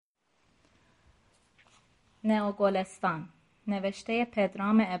نئوگلستان، نوشته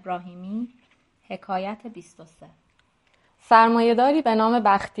پدرام ابراهیمی، حکایت 23. سرمایه‌داری به نام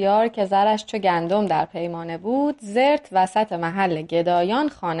بختیار که زرش چو گندم در پیمانه بود، زرت وسط محل گدایان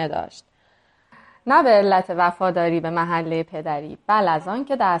خانه داشت. نه به علت وفاداری به محله پدری، بل از آن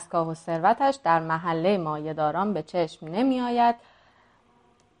که دستگاه و ثروتش در محله مایه‌داران به چشم نمی آید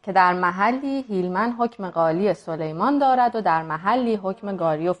که در محلی هیلمن حکم قالی سلیمان دارد و در محلی حکم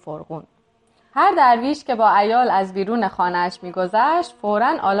گاری و فرغون. هر درویش که با عیال از بیرون خانه‌اش می‌گذشت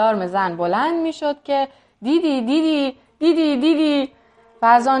فوراً آلارم زن بلند می‌شد که دیدی دیدی دیدی دیدی، و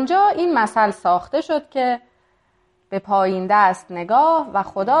از آنجا این مثل ساخته شد که به پایین دست نگاه و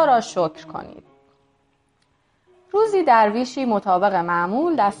خدا را شکر کنید. روزی درویشی مطابق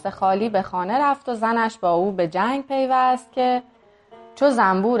معمول دست خالی به خانه رفت و زنش با او به جنگ پیوست که چو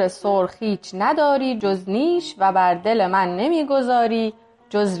زنبور سرخ هیچ نداری جز نیش و بر دل من نمیگذاری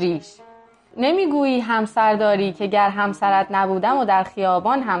جز ریش. نمیگویی همسر داری که گر همسرت نبودم و در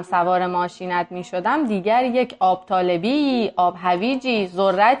خیابان هم سوار ماشینت میشدم دیگر یک آب طالبی، آب هویجی،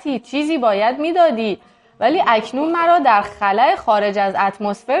 ذرتی چیزی باید میدادی، ولی اکنون مرا در خلأ خارج از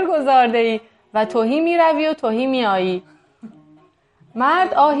اتمسفر گذارده ای و تهی میروی و تهی میایی.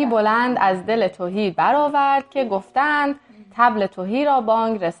 مرد آهی بلند از دل تهی برآورد که گفتند طبل تهی را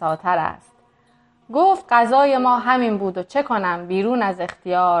بانگ رساتر است. گفت قضای ما همین بود و چه کنم بیرون از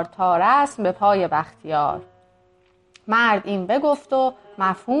اختیار تا رسم به پای بختیار. مرد این بگفت و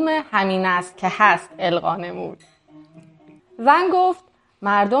مفهوم همین است که هست القا نمود. زن گفت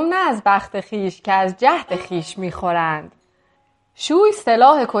مردم نه از بخت خیش که از جهد خیش میخورند. شوی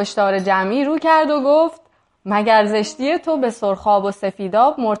سلاح کشتار جمعی رو کرد و گفت مگر زشتی تو به سرخاب و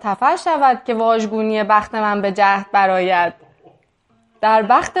سفیداب مرتفع شود که واژگونی بخت من به جهد برآید. در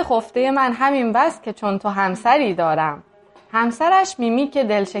بخت خفته من همین بس که چون تو همسری دارم. همسرش میمی که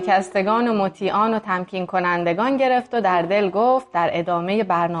دل شکستگان و مطیعان و تمکین کنندگان گرفت و در دل گفت در ادامه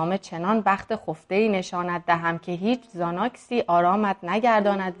برنامه چنان بخت خفته‌ای نشانت دهم که هیچ زاناکسی آرامت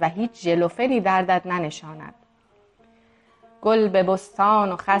نگرداند و هیچ ژلوفری دردت ننشاند. گل به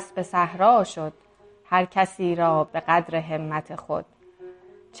بستان و خس به صحرا شد، هر کسی را به قدر همت خود.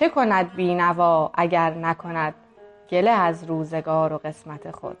 چه کند بینوا اگر نکند گله از روزگار و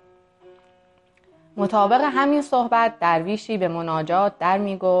قسمت خود. مطابق همین صحبت درویشی به مناجات در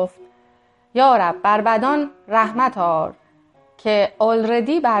می گفت یا رب بر بدان رحمت آر که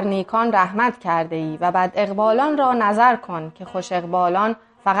already بر نیکان رحمت کرده ای و بد اقبالان را نظر کن که خوش اقبالان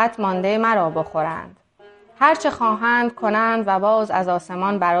فقط مانده مرا بخورند. هرچه خواهند کنند و باز از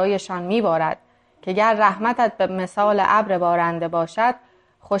آسمان برایشان می بارد که گر رحمتت به مثال ابر بارنده باشد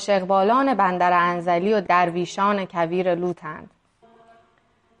خوش اقبالان بندر انزلی و درویشان کویر لوتند.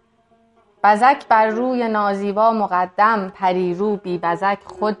 بزک بر روی نازیبا مقدم پریرو بی بزک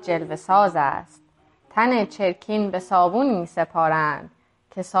خود جلوه ساز است. تن چرکین به صابون می سپارند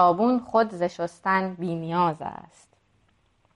که صابون خود ز شستن بی نیاز است.